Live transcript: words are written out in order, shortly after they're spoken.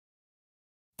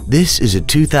This is a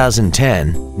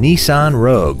 2010 Nissan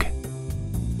Rogue.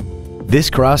 This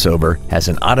crossover has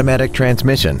an automatic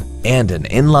transmission and an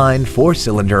inline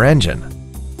 4-cylinder engine.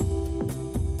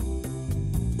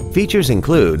 Features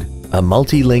include a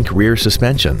multi-link rear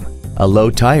suspension, a low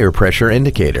tire pressure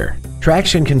indicator,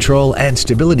 traction control and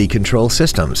stability control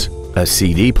systems, a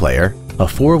CD player, a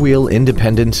 4-wheel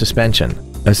independent suspension,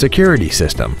 a security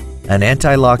system, an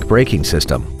anti-lock braking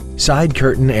system, side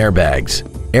curtain airbags,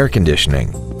 air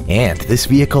conditioning, and this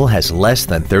vehicle has less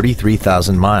than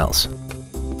 33,000 miles.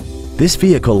 This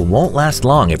vehicle won't last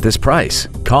long at this price.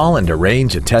 Call and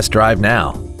arrange a test drive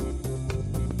now.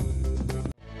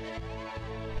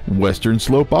 Western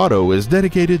Slope Auto is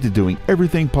dedicated to doing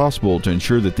everything possible to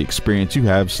ensure that the experience you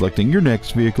have selecting your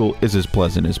next vehicle is as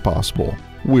pleasant as possible.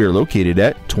 We are located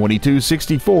at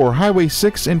 2264 Highway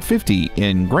 6 and 50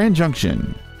 in Grand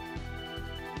Junction.